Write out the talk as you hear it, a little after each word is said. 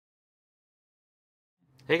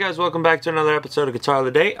Hey guys, welcome back to another episode of Guitar of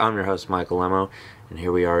the Day. I'm your host, Michael Lemmo, and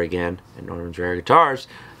here we are again at Norman's Rare Guitars.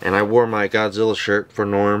 And I wore my Godzilla shirt for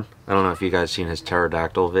Norm. I don't know if you guys seen his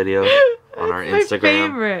pterodactyl video on our Instagram. My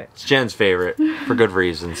favorite. It's Jen's favorite, for good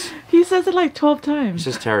reasons. He says it like 12 times. He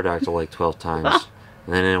says pterodactyl like 12 times.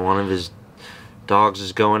 And then one of his dogs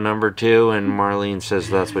is going number 2, and Marlene says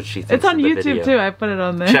that's what she thinks. It's on of the YouTube video. too. I put it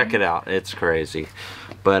on there. Check it out. It's crazy.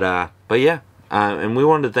 But yeah. And we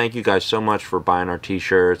wanted to thank you guys so much for buying our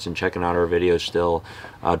t-shirts and checking out our videos still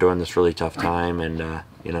during this really tough time and,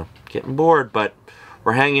 you know, getting bored. But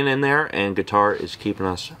we're hanging in there, and guitar is keeping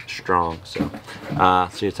us strong. So,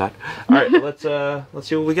 see you, Todd. All right, let's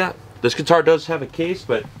see what we got. This guitar does have a case,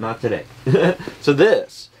 but not today. So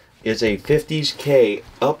this is a 50's Kay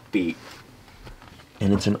Upbeat,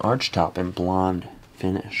 and it's an Archtop in blonde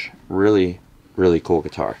finish. Really, really cool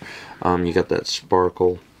guitar. You got that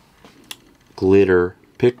sparkle glitter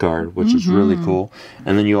pickguard, which is really cool,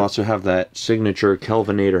 and then you also have that signature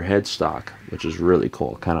Kelvinator headstock, which is really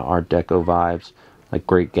cool, kind of Art Deco vibes, like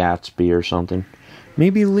Great Gatsby or something.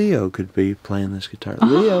 Maybe Leo could be playing this guitar.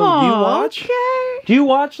 Leo, do you watch? Okay. Do you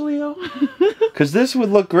watch, Leo? Because this would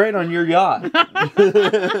look great on your yacht. But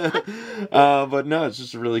no, it's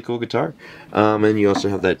just a really cool guitar. And you also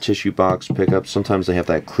have that tissue box pickup. Sometimes they have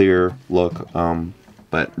that clear look,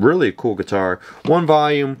 but really a cool guitar. One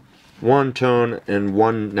volume, one tone, and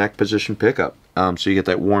one neck position pickup. So you get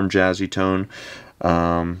that warm jazzy tone.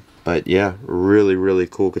 But yeah, really, really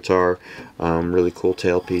cool guitar. Really cool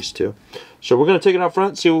tailpiece too. So we're going to take it out front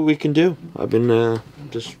and see what we can do. I've been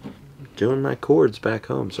just doing my chords back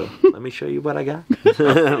home, so let me show you what I got.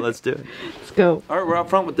 Let's do it. Let's go. Alright, we're out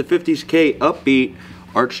front with the 50's Kay Upbeat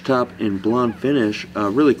Archtop in blonde finish.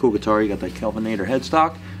 Really cool guitar. You got that Kelvinator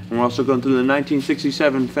headstock. And we're also going through the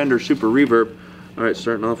 1967 Fender Super Reverb. Alright,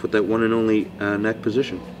 starting off with that one and only neck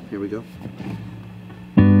position. Here we go.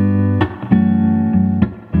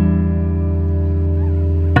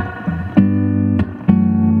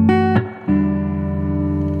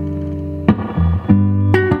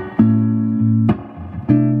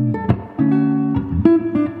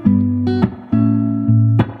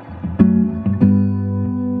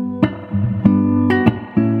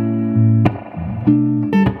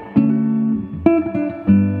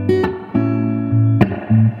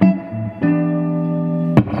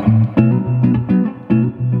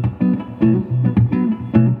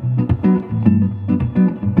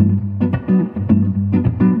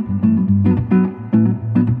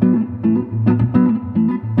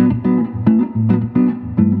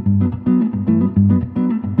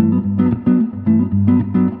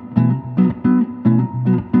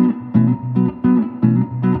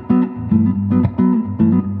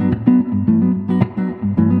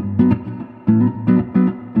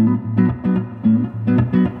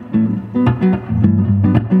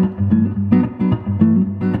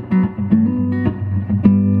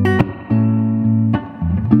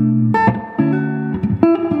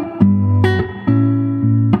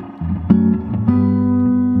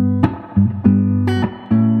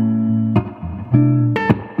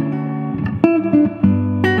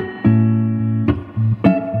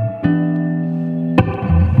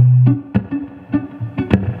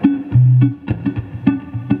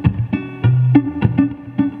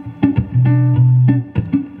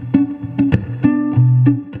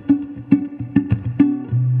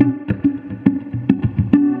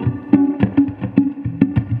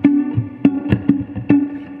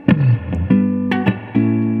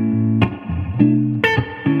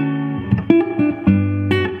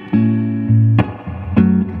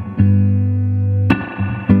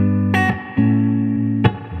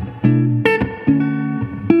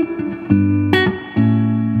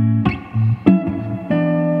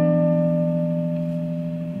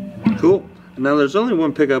 Cool. Now there's only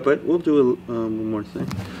one pickup, but we'll do one more thing.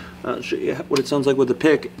 Show you what it sounds like with the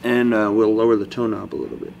pick, and we'll lower the tone knob a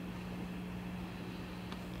little bit.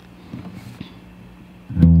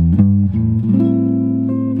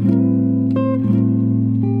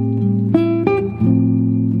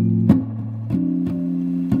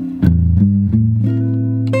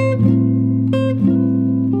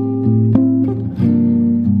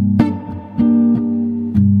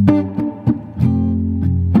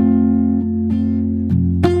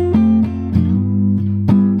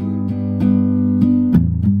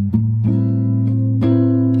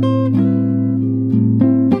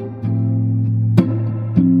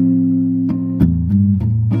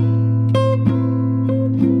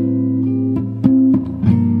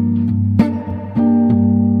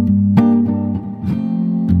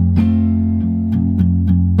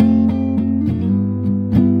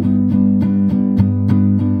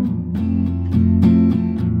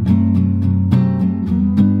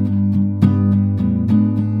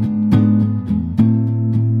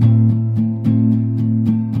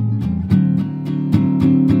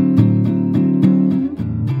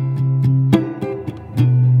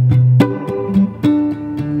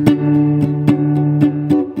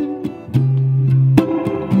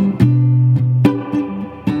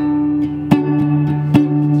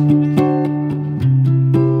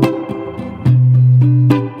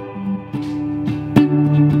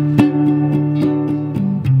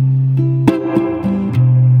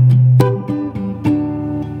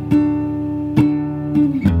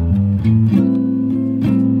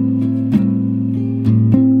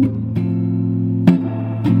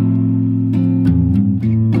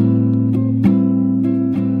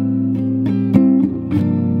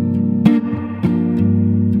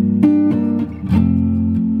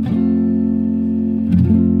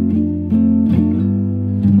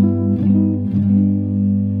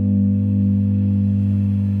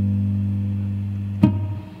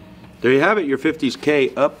 there you have it, your 50s Kay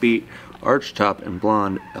Upbeat Archtop in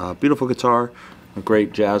blonde. Beautiful guitar, a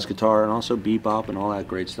great jazz guitar, and also bebop and all that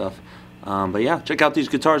great stuff. But yeah, check out these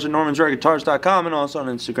guitars at normansrareguitars.com and also on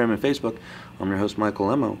Instagram and Facebook. I'm your host, Michael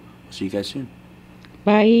Lemmo. See you guys soon.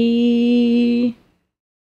 Bye.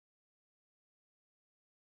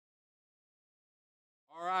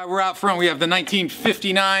 All right, we're out front. We have the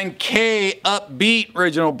 1959 Kay Upbeat,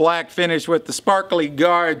 original black finish with the sparkly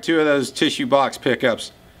guard, 2 of those tissue box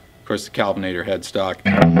pickups. Of course, the Calvinator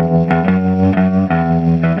headstock.